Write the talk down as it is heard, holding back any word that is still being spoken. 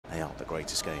not the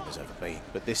greatest game has ever been,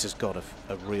 but this has got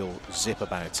a real zip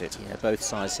about it. Yeah, both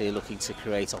sides here looking to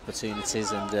create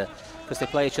opportunities, and because they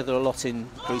play each other a lot in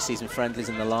pre-season friendlies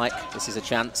and the like, this is a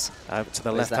chance. Out to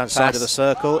the left-hand side of the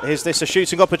circle. Is this a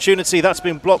shooting opportunity? That's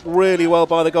been blocked really well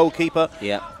by the goalkeeper.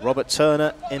 Yeah. Robert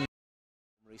Turner in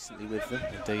Recently with them.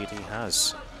 Indeed he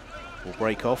has. Will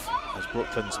break off as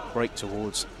Brooklands break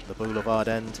towards the boulevard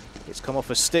end. It's come off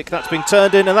a stick, that's been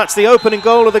turned in, and that's the opening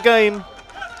goal of the game.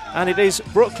 And it is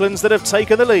Brooklands that have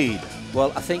taken the lead.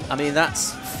 Well, I mean, that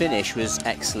finish was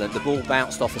excellent. The ball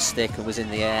bounced off a stick and was in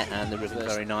the air, and the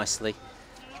reverse very nicely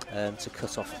to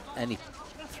cut off any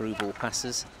through ball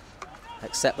passes,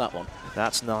 except that one.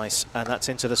 That's nice, and that's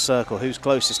into the circle. Who's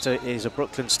closest to it is a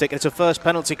Brooklands stick. It's a first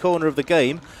penalty corner of the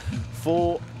game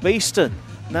for Beeston.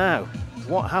 Now,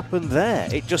 what happened there?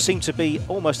 It just seemed to be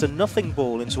almost a nothing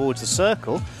ball in towards the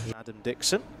circle. Adam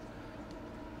Dixon.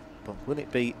 But will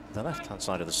it be the left-hand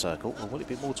side of the circle, or will it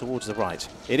be more towards the right?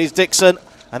 It is Dixon,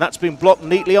 and that's been blocked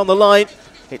neatly on the line.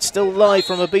 It's still live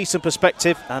from a Beeston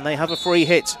perspective, and they have a free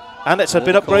hit. And it's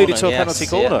been upgraded to a penalty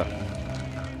corner. Yeah.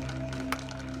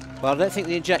 Well, I don't think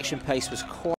the injection pace was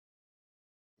quite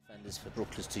defenders for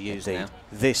Brooklands to use now.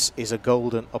 This is a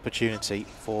golden opportunity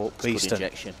for Beeston. Good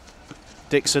injection.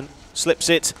 Dixon slips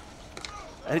it,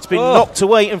 and it's been knocked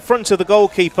away in front of the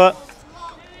goalkeeper,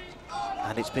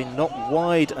 and it's been knocked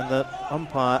wide, and the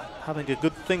umpire having a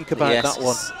good think about that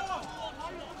one.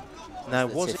 Now,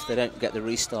 if they don't get the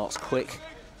restarts quick,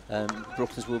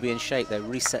 Brooklands will be in shape. They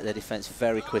reset their defence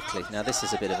very quickly. Now this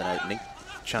is a bit of an opening.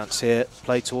 Chance here,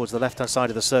 play towards the left-hand side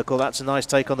of the circle. That's a nice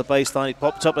take on the baseline. It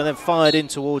popped up and then fired in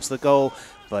towards the goal,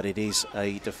 but it is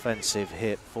a defensive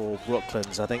hit for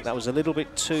Brooklands. I think that was a little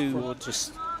bit too...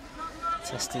 Just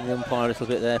testing the umpire a little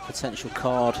bit there. Potential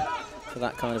card for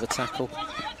that kind of a tackle.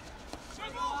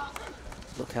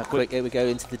 Look how quick, here we go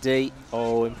into the D.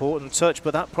 Oh, important touch,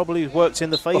 but that probably worked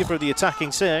in the favour of the attacking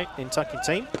team.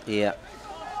 Yeah.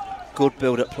 Good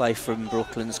build-up play from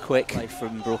Brooklands, quick.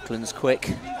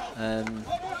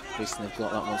 Beeston have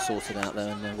got that one sorted out there,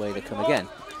 and away they come again.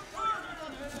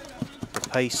 The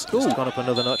pace has gone up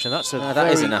another notch, and that's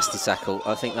that is a nasty tackle.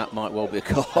 I think that might well be a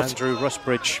card. Andrew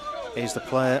Rusbridge is the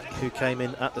player who came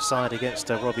in at the side against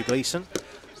Robbie Gleeson.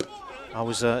 I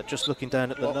was just looking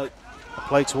down at the note. A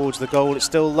play towards the goal, it's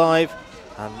still live,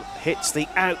 and hits the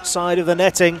outside of the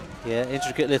netting. Yeah,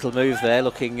 intricate little move there,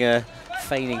 looking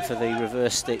feigning for the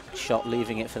reverse stick shot,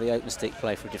 leaving it for the open stick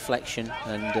play for deflection,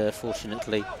 and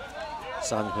fortunately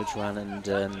Simon Hudgewan and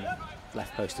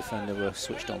left post defender were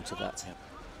switched on to that.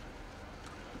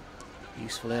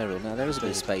 Useful aerial. Now there is a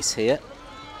bit of space here.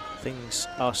 Things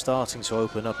are starting to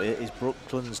open up. It is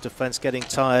Brooklands' defence getting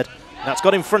tired. That's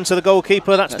got in front of the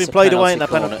goalkeeper. That's been played away in that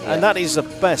penalty. Yeah. And that is the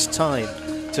best time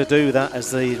to do that,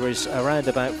 as there is around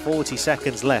about 40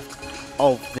 seconds left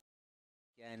of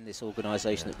this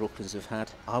organisation that Brooklands have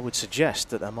had. I would suggest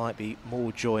that there might be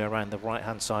more joy around the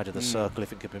right-hand side of the circle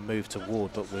if it could be moved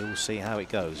toward, but we'll see how it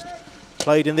goes.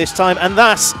 Played in this time, and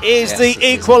that is the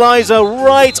equaliser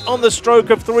right on the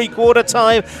stroke of three-quarter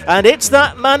time, and it's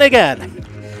that man again.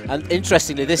 And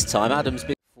interestingly, this time Adams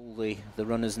been all the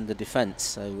runners and the defence,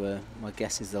 so my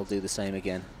guess is they'll do the same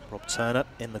again. Rob Turner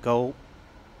in the goal.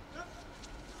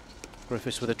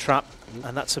 Griffiths with a trap,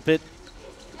 and that's a bit...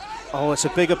 Oh, it's a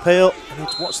big appeal. And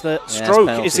what's the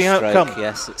stroke is the outcome.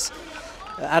 Yes, it's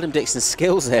Adam Dixon's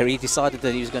skills there. He decided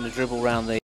that he was going to dribble around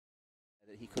that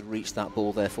he could reach that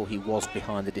ball, therefore he was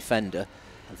behind the defender,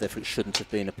 and therefore it shouldn't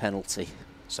have been a penalty.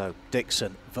 So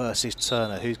Dixon versus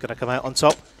Turner. Who's going to come out on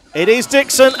top? It is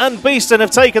Dixon, and Beeston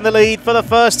have taken the lead for the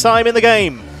first time in the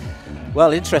game.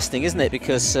 Well, interesting, isn't it?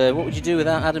 Because what would you do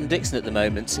without Adam Dixon at the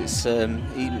moment? It's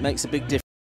he makes a big difference.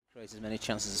 Creates as many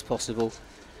chances as possible.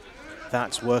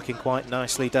 That's working quite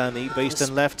nicely down the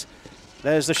Beeston left.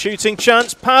 There's the shooting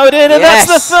chance, powered in, and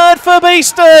that's the third for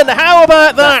Beeston. How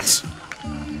about that?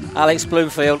 Alex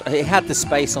Bloomfield, he had the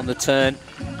space on the turn,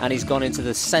 and he's gone into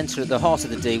the centre, at the heart of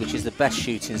the D, which is the best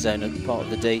shooting zone at part of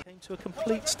the D. Came to a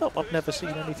complete stop. I've never seen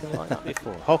anything like that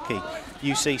before. Hockey,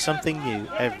 you see something new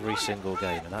every single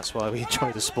game, and that's why we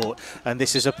enjoy the sport. And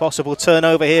this is a possible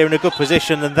turnover here in a good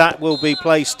position, and that will be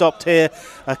play stopped here.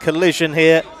 A collision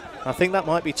here. I think that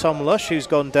might be Tom Lush who's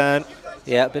gone down.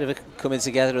 Yeah, a bit of a coming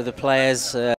together of the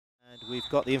players. And we've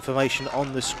got the information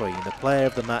on the screen. The player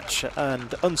of the match, and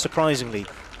unsurprisingly,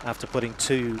 after putting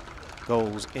 2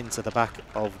 goals into the back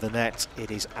of the net,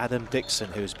 it is Adam Dixon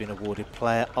who's been awarded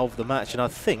player of the match. And I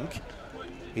think,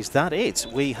 is that it?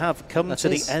 We have come to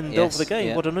the end of the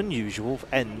game. What an unusual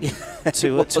end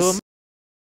to a